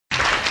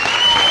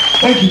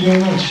Thank you very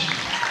much.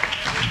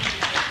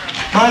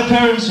 My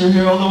parents are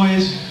here all the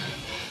ways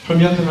from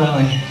Yucca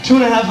Valley.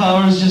 2.5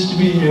 hours just to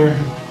be here.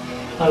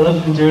 I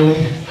love them dearly.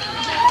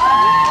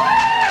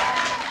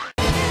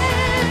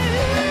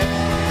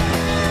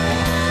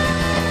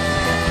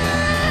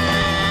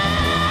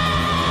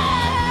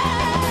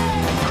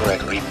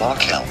 Gregory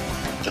Markel,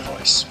 the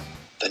voice.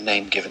 The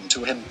name given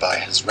to him by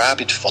his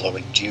rabid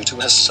following due to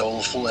his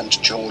soulful and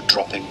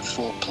jaw-dropping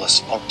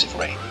 4+ octave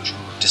range.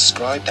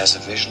 Described as a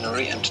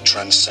visionary and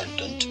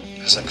transcendent,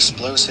 his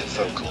explosive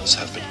vocals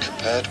have been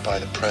compared by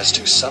the press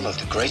to some of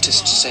the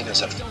greatest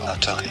singers of our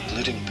time,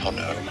 including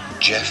Bono,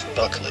 Jeff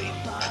Buckley,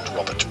 and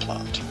Robert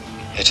Plant.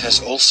 It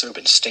has also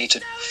been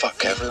stated,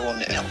 "Fuck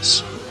everyone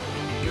else."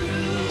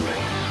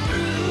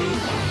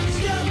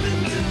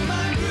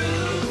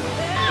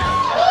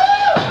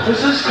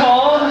 This is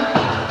called...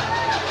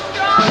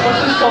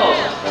 What's this called?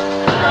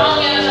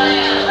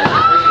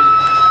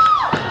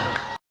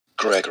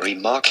 Gregory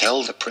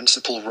Markel, the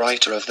principal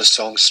writer of the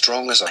song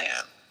Strong As I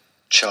Am,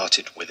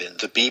 charted within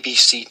the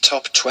BBC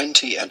Top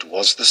 20 and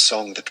was the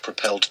song that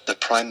propelled the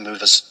Prime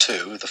Movers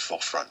to the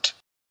forefront.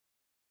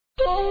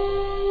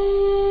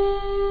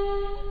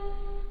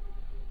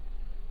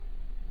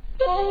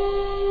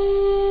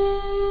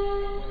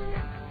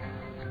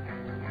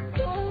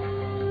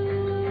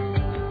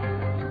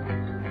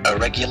 A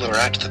regular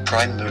at the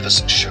Prime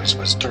Movers shows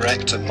was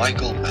director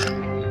Michael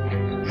Mann.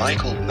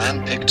 Michael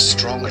Mann picked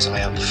Strong As I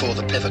Am for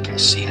the pivotal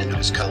scene in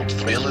his cult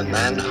thriller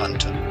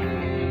Manhunter.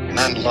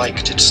 Mann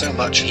liked it so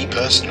much he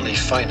personally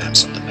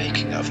financed the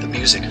making of the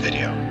music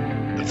video.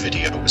 The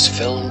video was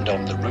filmed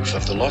on the roof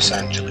of the Los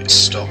Angeles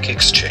Stock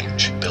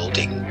Exchange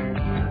building.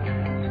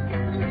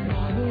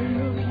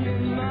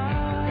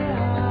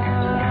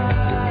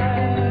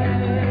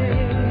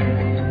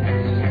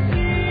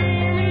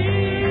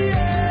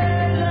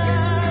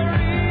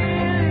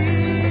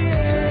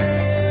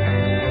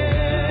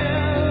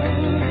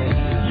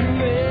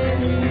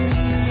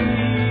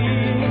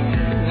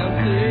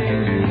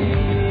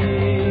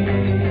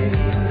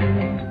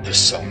 The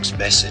song's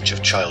message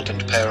of child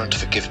and parent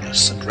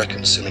forgiveness and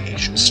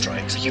reconciliation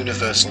strikes a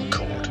universal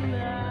chord.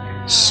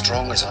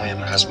 Strong As I Am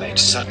has made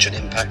such an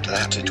impact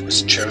that it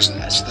was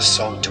chosen as the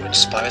song to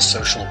inspire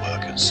social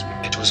workers.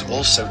 It was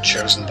also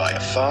chosen by a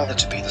father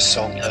to be the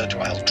song heard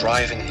while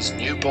driving his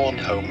newborn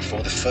home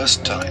for the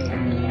first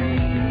time.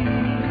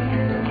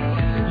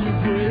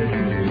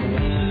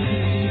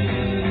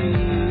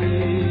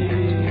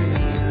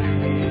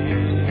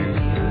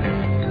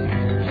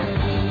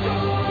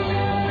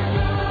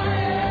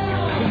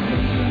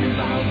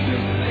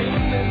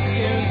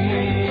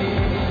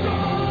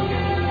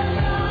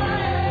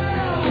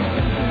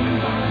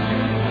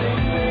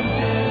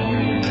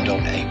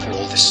 On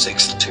April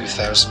 6,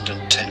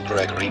 2010,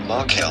 Gregory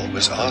Markel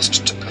was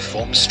asked to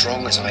perform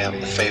Strong As I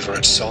Am, the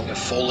favorite song of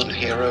fallen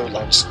hero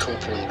Lance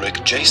Corporal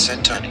Rick J.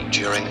 Santani,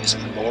 during his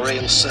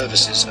memorial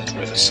services at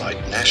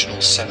Riverside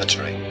National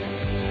Cemetery.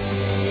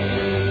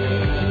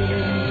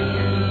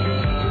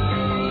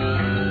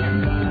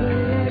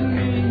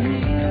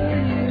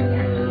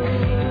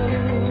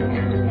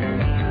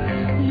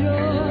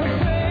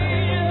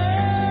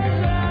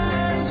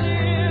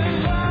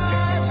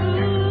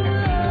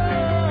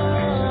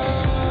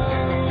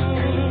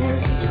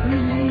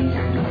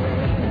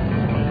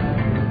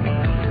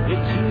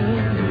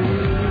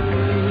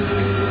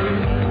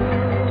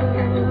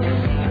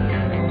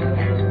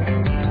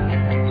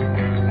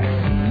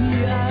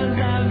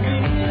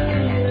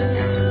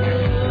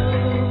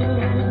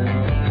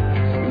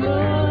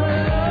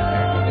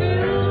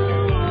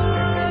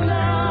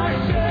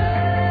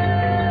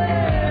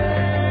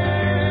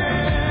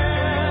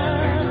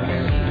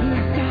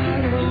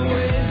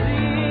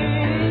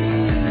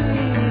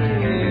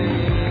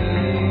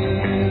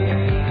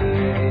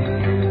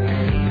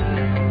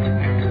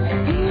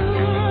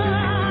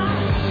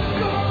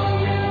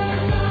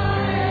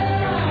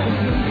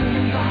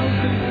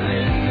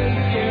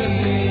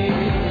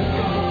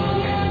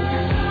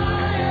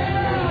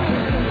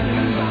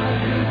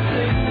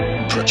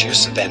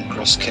 Producer Ben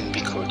Cross can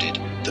be quoted,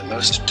 "The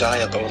most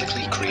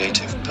diabolically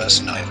creative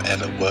person I've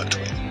ever worked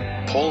with."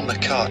 Paul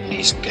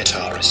McCartney's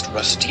guitarist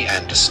Rusty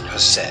Anderson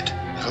has said,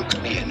 "Hooked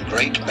me in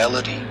great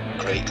melody,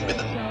 great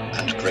rhythm,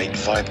 and great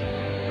vibe."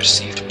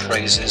 Received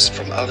praises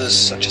from others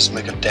such as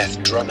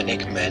Megadeth drummer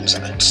Nick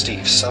Menza and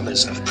Steve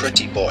Summers of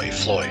Pretty Boy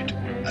Floyd,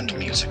 and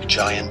music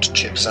giant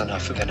Chip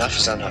Zanoff of Enough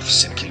Zanoff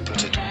simply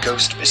put it,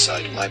 "Ghost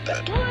beside my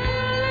bed."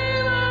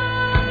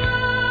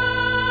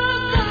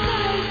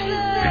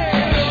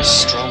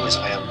 Strong As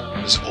I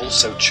Am was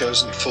also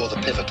chosen for the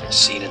pivotal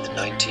scene in the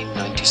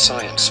 1990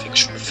 science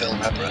fiction film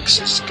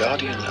Abraxas,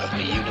 Guardian of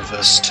the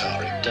Universe,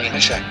 starring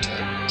Danish actor,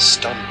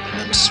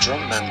 stuntman and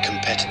strongman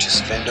competitor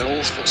Sven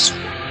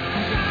Olfusson.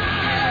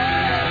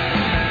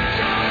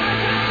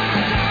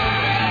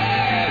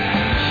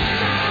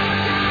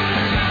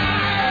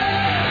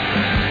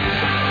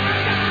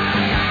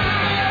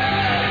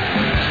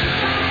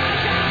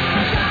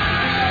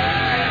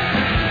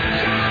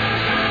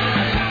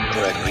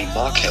 Gregory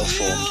Markel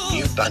formed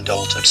new band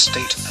altered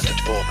state, and at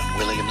Borman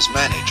Williams'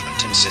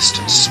 management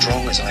insistence,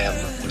 Strong as I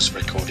Am was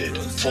recorded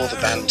for the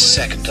band's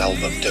second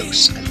album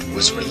Dose and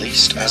was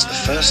released as the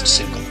first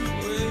single.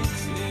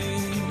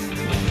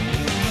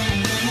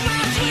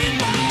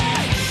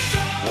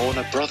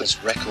 Warner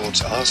Brothers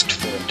Records asked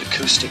for an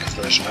acoustic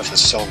version of the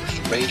song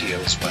for radio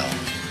as well.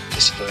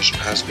 This version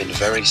has been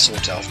very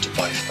sought after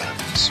by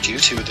fans due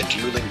to the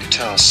dueling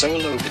guitar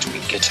solo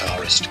between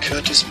guitarist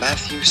Curtis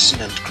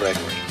Matthewson and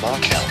Gregory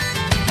Markel.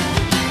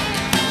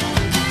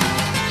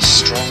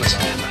 Strong as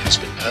I Am has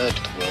been heard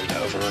the world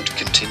over and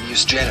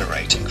continues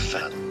generating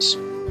fans.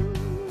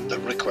 The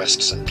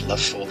requests and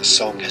love for the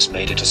song has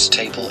made it a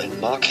staple in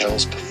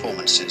Markel's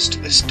performances to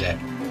this day.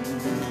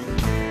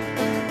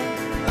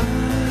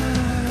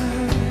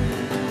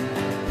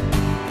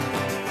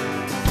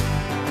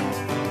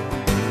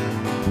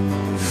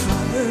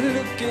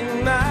 Look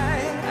in my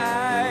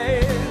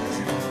eyes,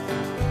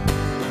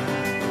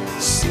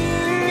 see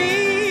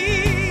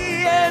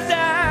me as I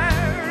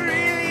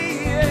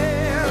really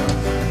am.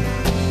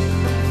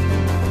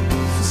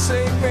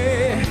 Forsake me,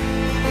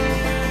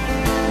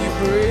 you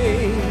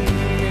break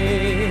me.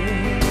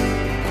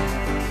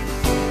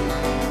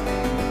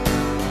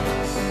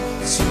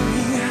 Tell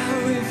me how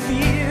it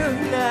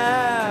feels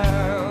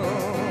now.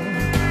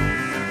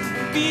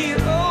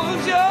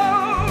 Behold,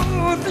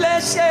 your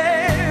flesh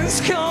has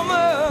come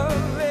up.